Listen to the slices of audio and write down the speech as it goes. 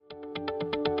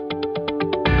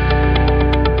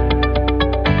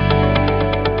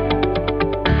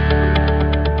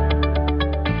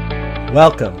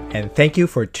Welcome, and thank you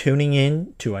for tuning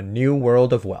in to A New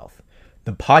World of Wealth,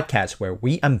 the podcast where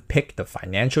we unpick the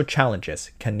financial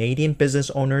challenges Canadian business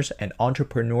owners and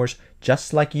entrepreneurs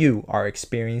just like you are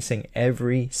experiencing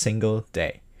every single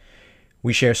day.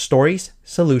 We share stories,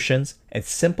 solutions, and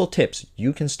simple tips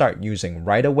you can start using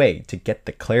right away to get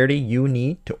the clarity you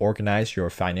need to organize your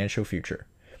financial future.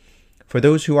 For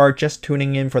those who are just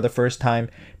tuning in for the first time,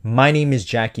 my name is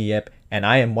Jackie Yip, and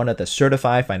I am one of the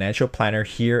certified financial planner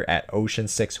here at Ocean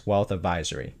 6 Wealth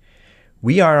Advisory.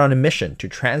 We are on a mission to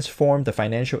transform the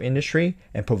financial industry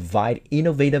and provide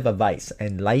innovative advice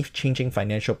and life-changing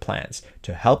financial plans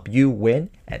to help you win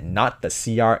and not the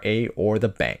CRA or the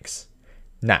banks.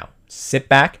 Now, sit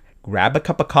back, grab a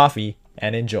cup of coffee,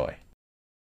 and enjoy.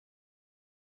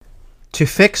 To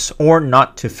fix or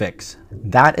not to fix?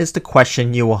 That is the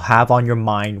question you will have on your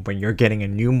mind when you're getting a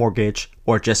new mortgage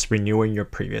or just renewing your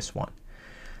previous one.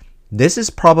 This is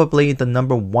probably the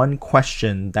number one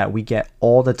question that we get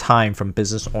all the time from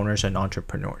business owners and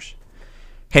entrepreneurs.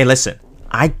 Hey, listen,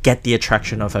 I get the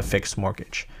attraction of a fixed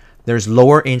mortgage. There's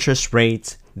lower interest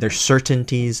rates, there's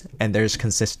certainties, and there's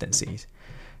consistencies.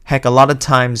 Heck, a lot of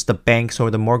times the banks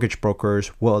or the mortgage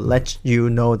brokers will let you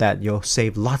know that you'll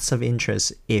save lots of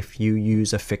interest if you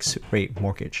use a fixed rate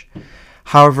mortgage.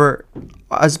 However,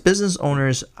 as business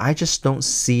owners, I just don't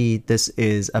see this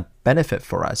is a benefit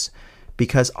for us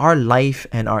because our life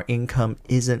and our income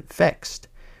isn't fixed.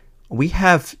 We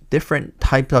have different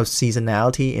types of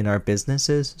seasonality in our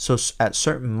businesses, so at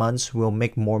certain months we'll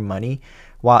make more money,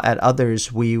 while at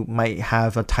others we might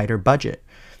have a tighter budget.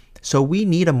 So we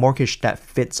need a mortgage that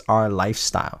fits our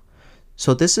lifestyle.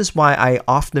 So this is why I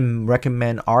often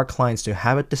recommend our clients to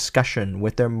have a discussion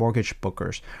with their mortgage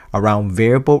brokers around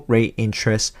variable rate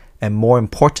interest and, more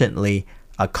importantly,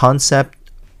 a concept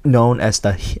known as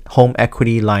the home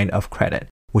equity line of credit,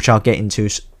 which I'll get into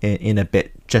in a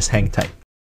bit. Just hang tight.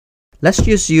 Let's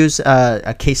just use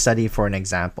a case study for an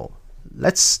example.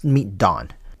 Let's meet Don.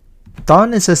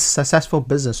 Don is a successful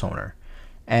business owner,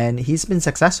 and he's been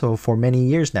successful for many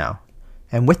years now.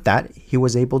 And with that, he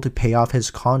was able to pay off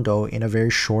his condo in a very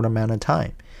short amount of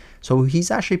time. So he's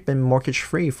actually been mortgage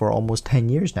free for almost 10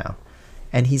 years now.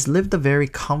 And he's lived a very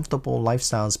comfortable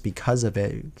lifestyles because of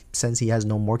it, since he has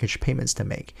no mortgage payments to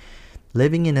make.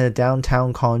 Living in a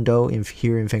downtown condo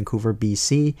here in Vancouver,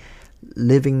 BC,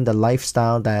 living the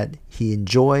lifestyle that he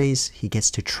enjoys. He gets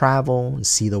to travel and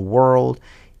see the world,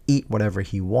 eat whatever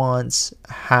he wants,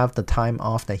 have the time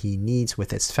off that he needs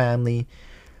with his family.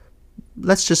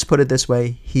 Let's just put it this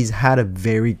way, he's had a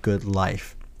very good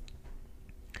life.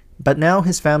 But now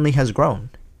his family has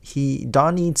grown.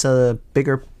 Don needs a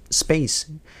bigger space.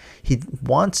 He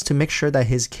wants to make sure that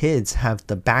his kids have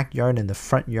the backyard and the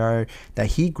front yard that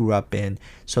he grew up in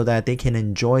so that they can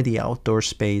enjoy the outdoor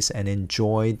space and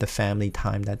enjoy the family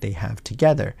time that they have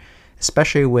together.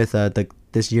 Especially with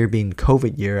this year being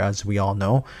COVID year, as we all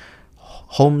know,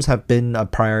 homes have been a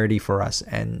priority for us.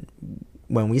 And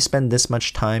when we spend this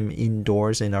much time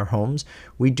indoors in our homes,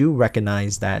 we do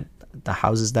recognize that the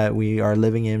houses that we are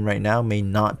living in right now may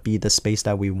not be the space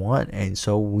that we want, and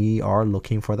so we are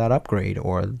looking for that upgrade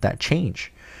or that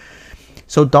change.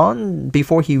 So Don,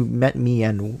 before he met me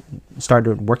and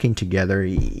started working together,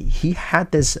 he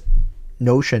had this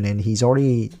notion, and he's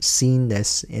already seen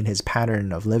this in his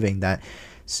pattern of living, that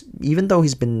even though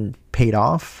he's been paid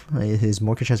off, his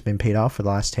mortgage has been paid off for the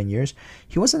last 10 years,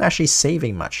 he wasn't actually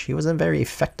saving much. He wasn't very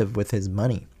effective with his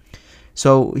money.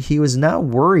 So he was now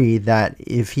worried that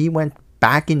if he went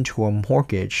back into a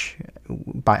mortgage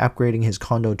by upgrading his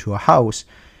condo to a house,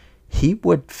 he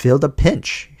would feel the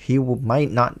pinch. He might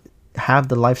not have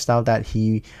the lifestyle that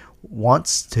he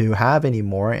wants to have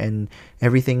anymore, and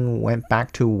everything went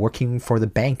back to working for the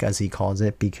bank, as he calls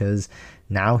it, because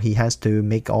now he has to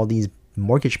make all these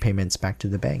mortgage payments back to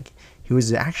the bank. He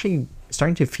was actually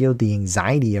starting to feel the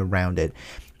anxiety around it.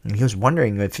 And he was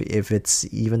wondering if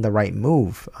it's even the right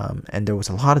move. And there was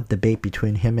a lot of debate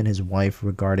between him and his wife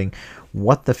regarding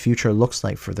what the future looks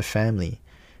like for the family.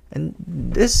 And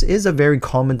this is a very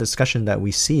common discussion that we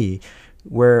see,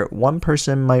 where one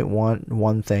person might want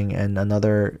one thing and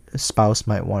another spouse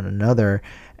might want another.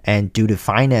 And due to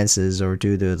finances or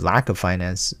due to lack of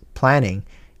finance planning,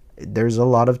 there's a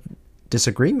lot of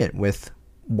disagreement with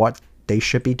what they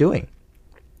should be doing.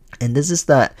 And this is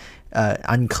the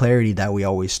unclarity that we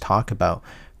always talk about.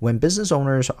 When business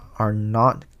owners are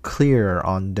not clear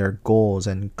on their goals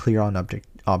and clear on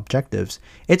objectives,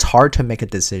 it's hard to make a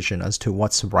decision as to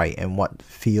what's right and what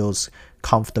feels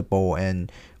comfortable and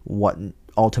what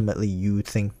ultimately you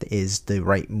think is the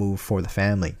right move for the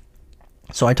family.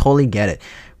 So I totally get it.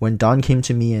 When Don came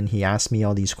to me and he asked me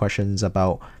all these questions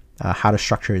about how to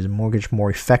structure his mortgage more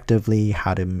effectively,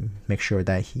 how to make sure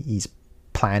that he's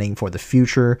planning for the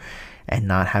future and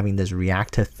not having this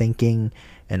reactive thinking.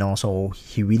 And also,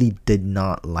 he really did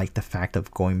not like the fact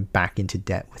of going back into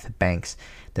debt with the banks.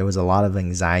 There was a lot of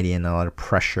anxiety and a lot of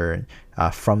pressure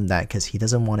from that, because he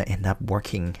doesn't want to end up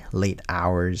working late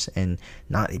hours and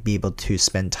not be able to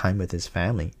spend time with his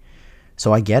family.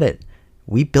 So I get it.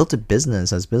 We built a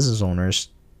business as business owners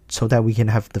so that we can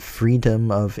have the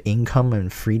freedom of income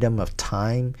and freedom of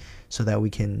time so that we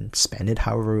can spend it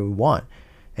however we want.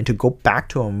 And to go back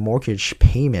to a mortgage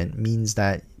payment means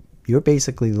that you're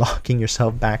basically locking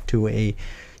yourself back to a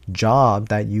job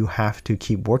that you have to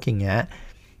keep working at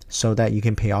so that you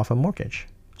can pay off a mortgage.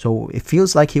 So it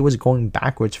feels like he was going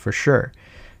backwards for sure.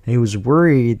 And he was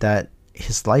worried that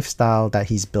his lifestyle that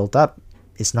he's built up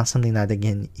is not something that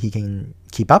he can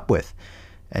keep up with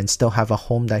and still have a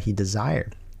home that he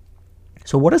desired.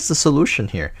 So what is the solution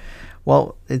here?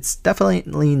 Well, it's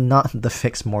definitely not the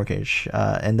fixed mortgage.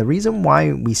 And the reason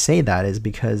why we say that is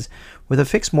because with a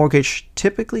fixed mortgage,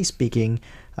 typically speaking,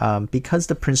 because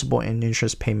the principal and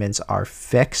interest payments are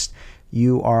fixed,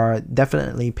 you are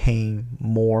definitely paying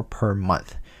more per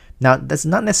month. Now, that's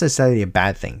not necessarily a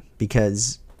bad thing,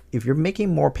 because if you're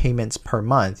making more payments per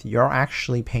month, you're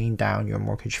actually paying down your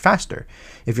mortgage faster.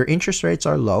 If your interest rates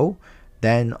are low,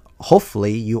 then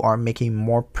hopefully you are making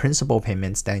more principal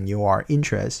payments than you are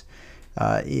interest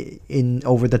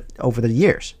over the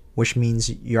years, which means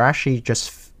you're actually just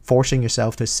forcing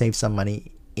yourself to save some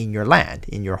money in your land,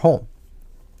 in your home.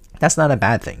 That's not a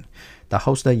bad thing. The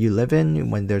house that you live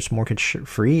in when there's mortgage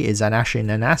free is actually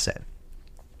an asset.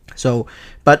 So,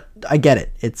 but I get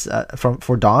it. It's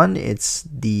for Don, it's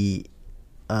the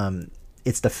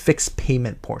fixed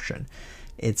payment portion.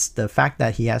 It's the fact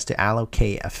that he has to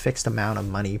allocate a fixed amount of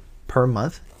money per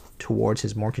month towards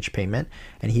his mortgage payment,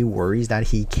 and he worries that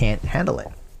he can't handle it,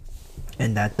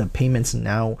 and that the payments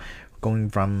now going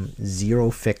from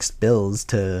zero fixed bills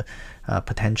to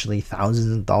potentially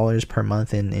thousands of dollars per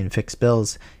month in fixed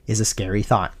bills is a scary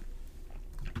thought.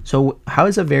 So how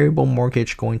is a variable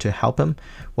mortgage going to help him?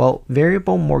 Well,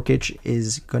 variable mortgage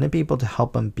is going to be able to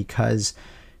help him because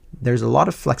there's a lot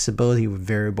of flexibility with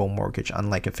variable mortgage,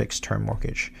 unlike a fixed term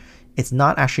mortgage. It's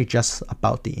not actually just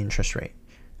about the interest rate.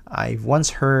 I've once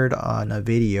heard on a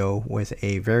video with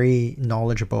a very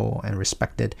knowledgeable and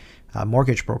respected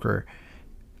mortgage broker.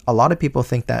 A lot of people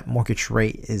think that mortgage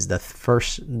rate is the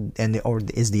first or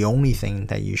is the only thing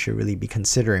that you should really be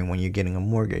considering when you're getting a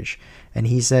mortgage. And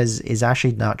he says is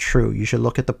actually not true. You should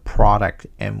look at the product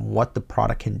and what the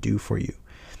product can do for you.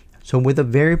 So with a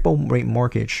variable rate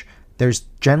mortgage, there's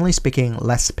generally speaking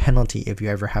less penalty if you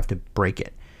ever have to break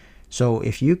it. So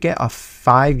if you get a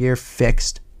 5-year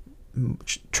fixed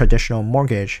traditional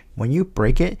mortgage, when you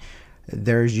break it,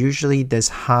 there's usually this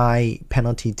high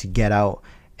penalty to get out.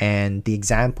 And the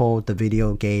example the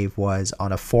video gave was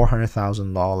on a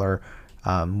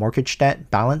 $400,000 mortgage debt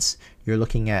balance. You're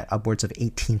looking at upwards of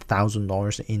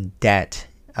 $18,000 in debt,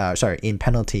 in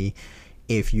penalty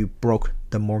if you broke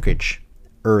the mortgage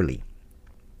early.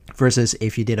 Versus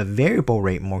if you did a variable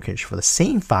rate mortgage for the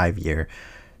same 5-year,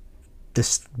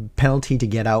 this penalty to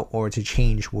get out or to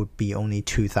change would be only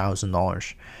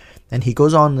 $2,000. And he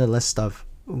goes on the list of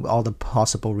all the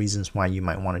possible reasons why you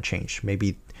might want to change.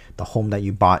 Maybe the home that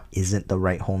you bought isn't the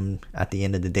right home at the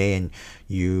end of the day and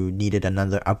you needed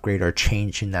another upgrade or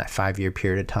change in that 5-year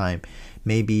period of time.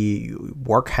 Maybe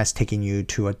work has taken you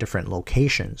to a different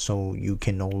location, so you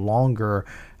can no longer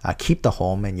keep the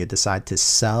home and you decide to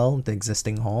sell the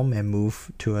existing home and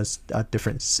move to a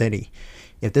different city.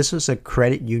 If this was a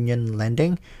credit union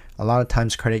lending, a lot of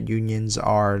times credit unions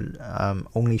are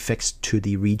only fixed to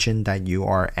the region that you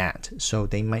are at. So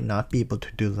they might not be able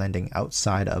to do lending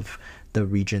outside of the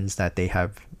regions that they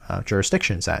have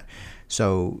jurisdictions at.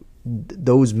 So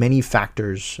those many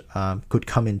factors could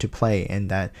come into play,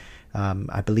 and that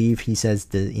I believe he says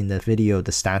in the video,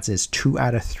 the stats is 2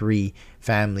 out of 3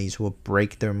 families will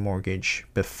break their mortgage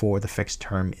before the fixed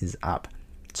term is up.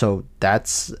 So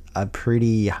that's a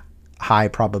pretty high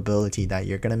probability that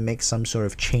you're going to make some sort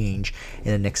of change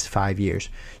in the next 5 years.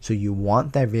 So you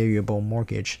want that variable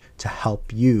mortgage to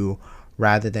help you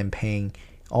rather than paying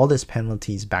all these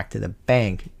penalties back to the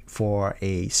bank for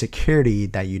a security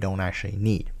that you don't actually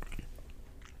need.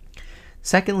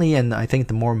 Secondly, and I think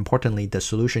the more importantly, the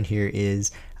solution here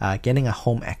is getting a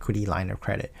home equity line of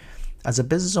credit. As a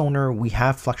business owner, we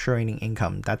have fluctuating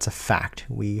income. That's a fact.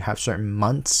 We have certain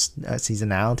months,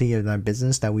 seasonality in our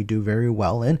business that we do very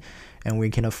well in, and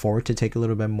we can afford to take a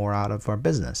little bit more out of our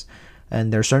business.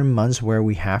 And there are certain months where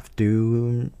we have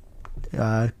to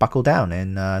buckle down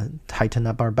and tighten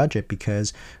up our budget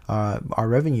because our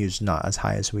revenue is not as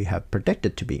high as we have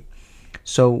predicted to be.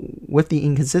 So with the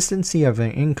inconsistency of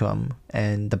an income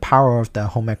and the power of the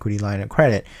home equity line of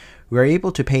credit, we're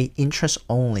able to pay interest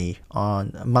only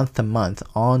on month to month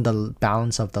on the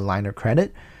balance of the line of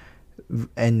credit,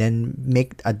 and then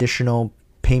make additional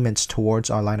payments towards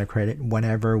our line of credit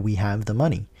whenever we have the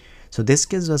money. So this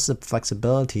gives us the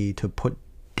flexibility to put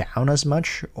down as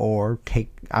much or take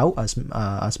out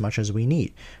as much as we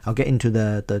need. I'll get into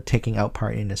the taking out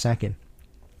part in a second.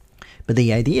 But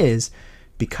the idea is,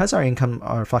 because our income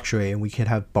are fluctuating, we could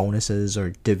have bonuses or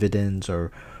dividends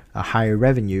or a higher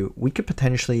revenue, we could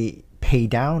potentially pay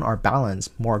down our balance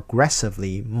more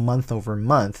aggressively month over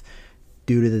month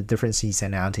due to the different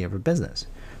seasonality of our business.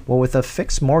 Well, with a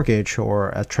fixed mortgage or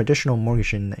a traditional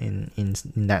mortgage in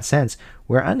that sense,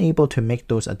 we're unable to make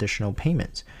those additional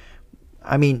payments.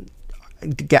 I mean,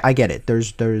 I get it.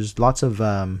 There's lots of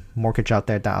mortgage out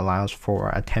there that allows for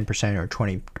a 10% or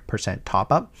 20%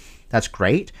 top up. That's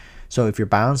great. So if your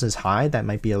balance is high, that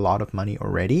might be a lot of money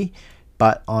already.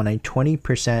 But on a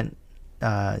 20%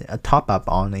 a top up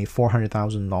on a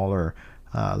 $400,000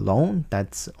 loan,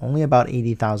 that's only about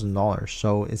 $80,000.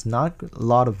 So it's not a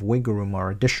lot of wiggle room or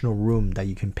additional room that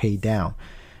you can pay down.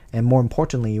 And more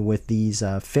importantly, with these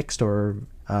fixed or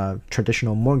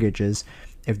traditional mortgages,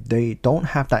 if they don't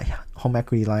have that home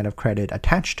equity line of credit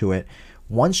attached to it,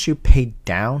 once you pay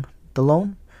down the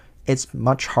loan, it's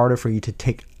much harder for you to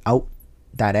take out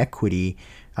that equity,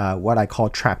 what I call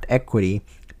trapped equity,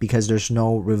 because there's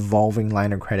no revolving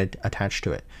line of credit attached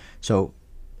to it. So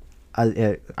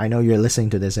I know you're listening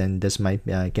to this and this might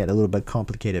get a little bit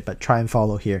complicated, but try and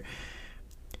follow here.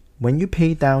 When you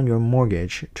pay down your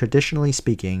mortgage, traditionally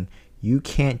speaking, you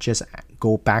can't just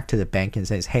go back to the bank and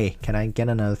say, hey, can I get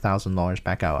another $1,000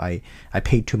 back out? I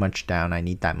paid too much down. I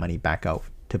need that money back out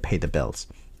to pay the bills.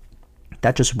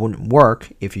 That just wouldn't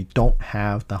work if you don't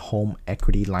have the home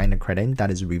equity line of credit that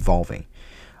is revolving.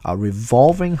 A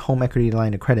revolving home equity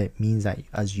line of credit means that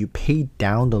as you pay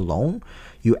down the loan,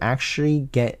 you actually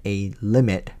get a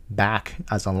limit back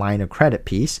as a line of credit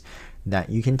piece that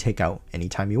you can take out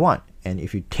anytime you want. And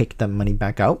if you take the money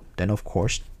back out, then of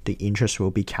course the interest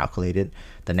will be calculated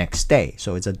the next day.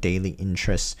 So it's a daily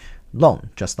interest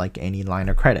loan, just like any line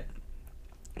of credit.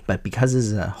 But because this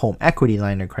is a home equity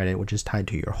line of credit, which is tied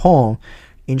to your home,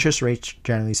 interest rates,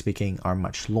 generally speaking, are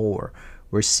much lower.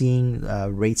 We're seeing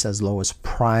rates as low as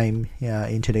prime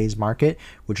in today's market,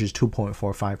 which is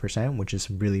 2.45%, which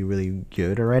is really, really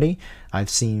good already. I've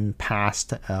seen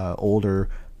past older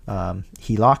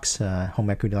HELOCs, home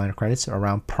equity line of credits,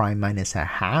 around prime minus a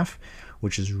half,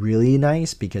 which is really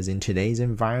nice because in today's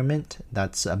environment,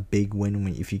 that's a big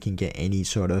win if you can get any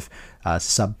sort of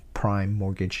subprime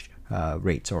mortgage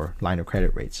rates or line of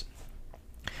credit rates.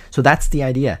 So that's the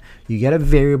idea. You get a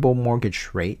variable mortgage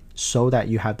rate so that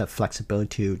you have the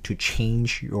flexibility to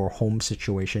change your home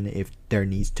situation if there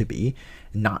needs to be,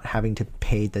 not having to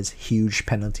pay this huge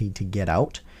penalty to get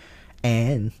out.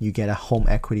 And you get a home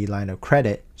equity line of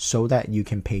credit so that you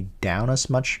can pay down as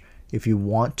much if you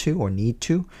want to or need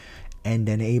to, and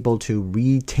then able to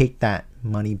retake that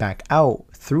money back out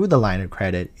through the line of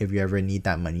credit if you ever need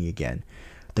that money again.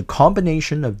 The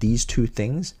combination of these two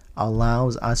things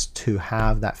allows us to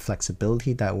have that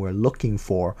flexibility that we're looking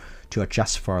for to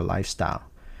adjust for our lifestyle.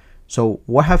 So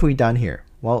what have we done here?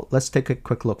 Well, let's take a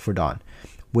quick look for Don.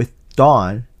 With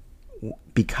Don,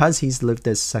 because he's lived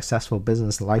this successful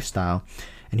business lifestyle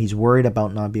and he's worried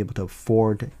about not being able to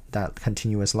afford that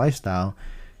continuous lifestyle,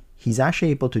 he's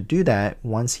actually able to do that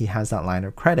once he has that line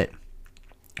of credit.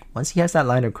 Once he has that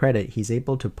line of credit, he's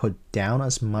able to put down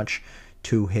as much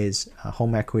to his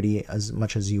home equity as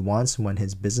much as he wants when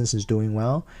his business is doing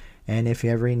well. And if he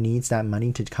ever needs that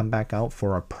money to come back out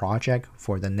for a project,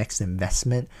 for the next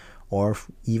investment, or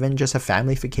even just a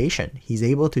family vacation, he's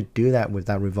able to do that with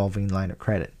that revolving line of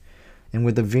credit. And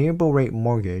with the variable rate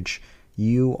mortgage,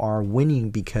 you are winning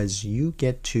because you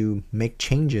get to make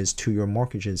changes to your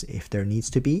mortgages if there needs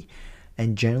to be.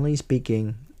 And generally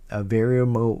speaking,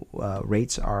 variable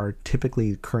rates are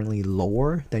typically currently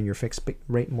lower than your fixed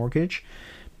rate mortgage.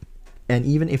 And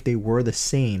even if they were the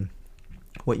same,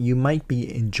 what you might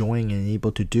be enjoying and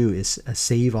able to do is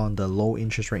save on the low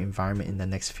interest rate environment in the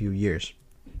next few years.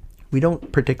 We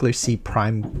don't particularly see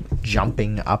prime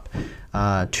jumping up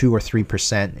 2 or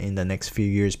 3% in the next few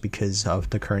years because of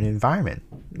the current environment.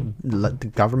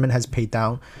 The government has paid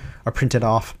down or printed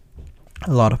off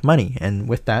a lot of money, and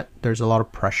with that there's a lot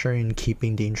of pressure in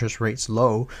keeping the interest rates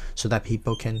low so that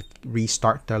people can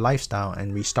restart their lifestyle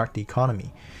and restart the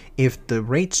economy. If the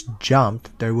rates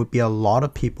jumped, there would be a lot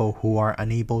of people who are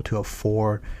unable to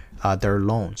afford their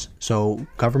loans. So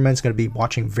government's going to be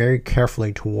watching very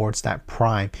carefully towards that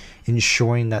prime,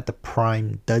 ensuring that the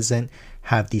prime doesn't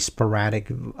have the sporadic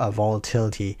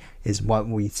volatility is what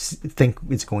we think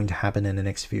is going to happen in the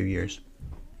next few years.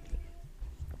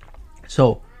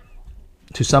 So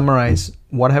to summarize,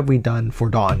 what have we done for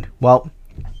Don? Well,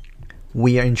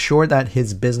 we ensure that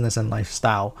his business and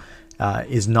lifestyle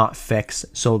is not fixed,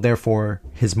 so therefore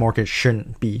his mortgage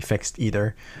shouldn't be fixed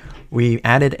either. We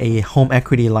added a home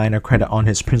equity line of credit on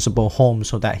his principal home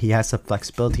so that he has the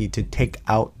flexibility to take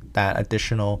out that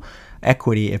additional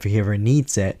equity if he ever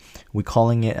needs it. We're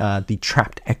calling it the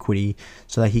trapped equity,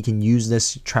 so that he can use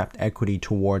this trapped equity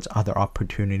towards other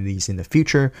opportunities in the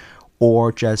future,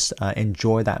 or just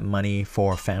enjoy that money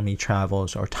for family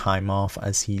travels or time off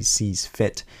as he sees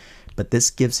fit. But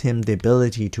this gives him the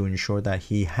ability to ensure that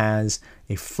he has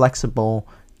a flexible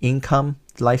income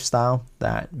lifestyle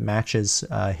that matches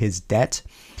his debt.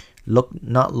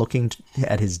 Not looking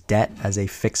at his debt as a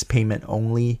fixed payment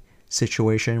only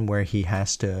situation where he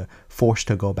has to force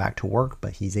to go back to work,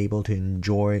 but he's able to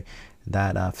enjoy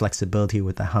that flexibility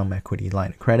with the home equity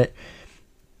line of credit.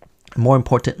 More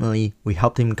importantly, we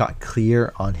helped him got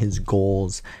clear on his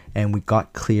goals, and we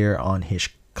got clear on his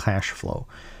cash flow.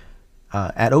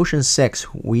 At Ocean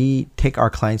 6, we take our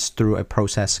clients through a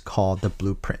process called the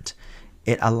blueprint.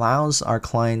 It allows our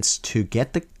clients to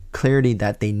get the clarity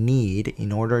that they need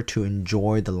in order to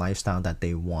enjoy the lifestyle that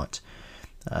they want.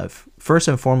 First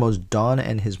and foremost, Don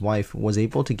and his wife was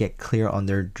able to get clear on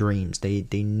their dreams. They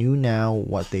knew now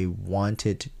what they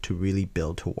wanted to really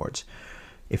build towards.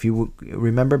 If you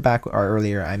remember back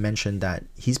earlier, I mentioned that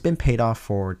he's been paid off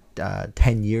for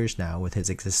 10 years now with his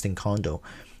existing condo,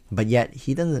 but yet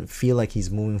he doesn't feel like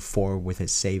he's moving forward with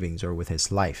his savings or with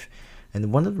his life.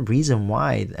 And one of the reasons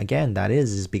why, again, that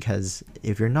is because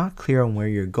if you're not clear on where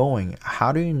you're going,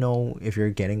 how do you know if you're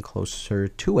getting closer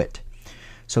to it?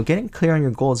 So getting clear on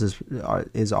your goals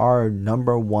is our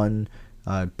number one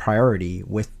priority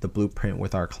with the blueprint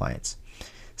with our clients.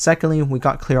 Secondly, we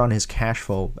got clear on his cash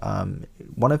flow.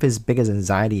 One of his biggest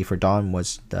anxiety for Don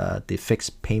was the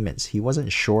fixed payments. He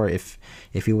wasn't sure if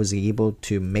he was able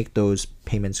to make those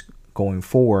payments going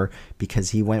forward, because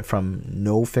he went from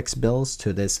no fixed bills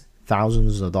to this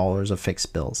thousands of dollars of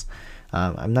fixed bills.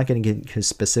 I'm not going to get into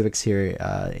specifics here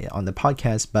on the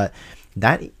podcast, but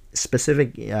that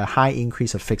specific high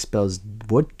increase of fixed bills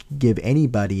would give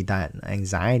anybody that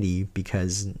anxiety,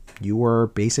 because you were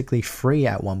basically free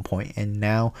at one point and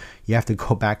now you have to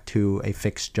go back to a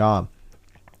fixed job.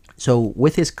 So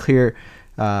with his clear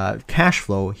cash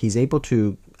flow, he's able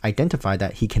to identify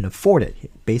that he can afford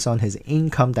it based on his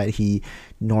income that he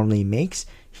normally makes.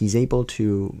 He's able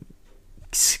to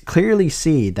clearly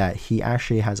see that he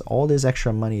actually has all this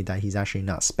extra money that he's actually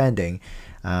not spending,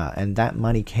 and that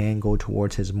money can go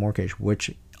towards his mortgage,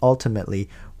 which ultimately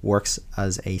works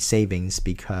as a savings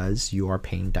because you are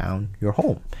paying down your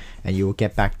home and you will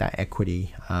get back that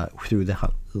equity through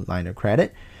the line of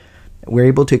credit. We're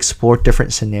able to explore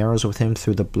different scenarios with him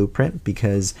through the blueprint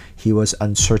because he was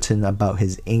uncertain about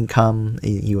his income.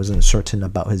 He was uncertain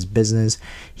about his business.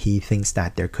 He thinks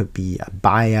that there could be a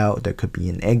buyout, there could be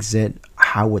an exit.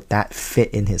 How would that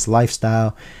fit in his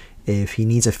lifestyle? If he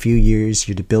needs a few years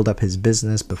to build up his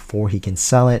business before he can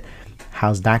sell it,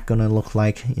 how's that going to look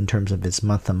like in terms of his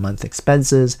month-to-month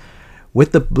expenses?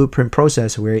 With the blueprint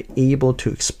process, we're able to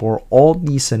explore all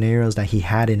these scenarios that he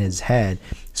had in his head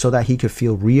so that he could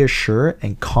feel reassured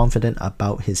and confident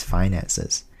about his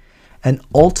finances. And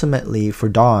ultimately, for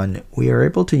Don, we are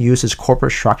able to use his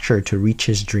corporate structure to reach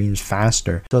his dreams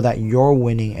faster so that you're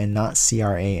winning and not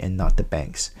CRA and not the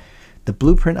banks. The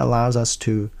blueprint allows us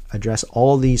to address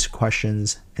all these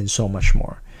questions and so much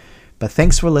more. But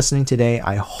thanks for listening today.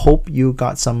 I hope you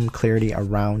got some clarity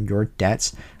around your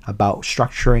debts, about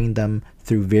structuring them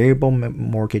through variable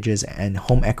mortgages and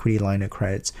home equity line of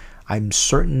credits. I'm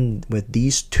certain with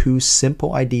these two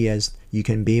simple ideas, you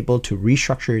can be able to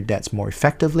restructure your debts more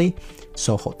effectively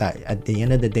so that at the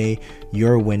end of the day,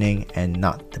 you're winning and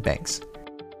not the banks.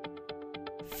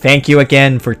 Thank you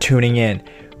again for tuning in.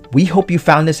 We hope you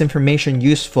found this information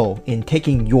useful in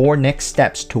taking your next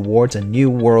steps towards a new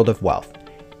world of wealth.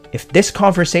 If this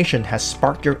conversation has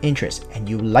sparked your interest and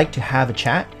you'd like to have a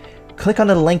chat, click on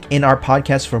the link in our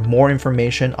podcast for more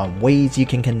information on ways you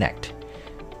can connect.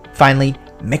 Finally,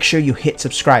 make sure you hit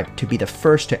subscribe to be the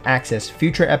first to access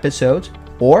future episodes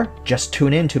or just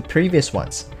tune in to previous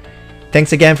ones.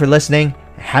 Thanks again for listening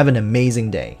and have an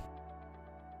amazing day.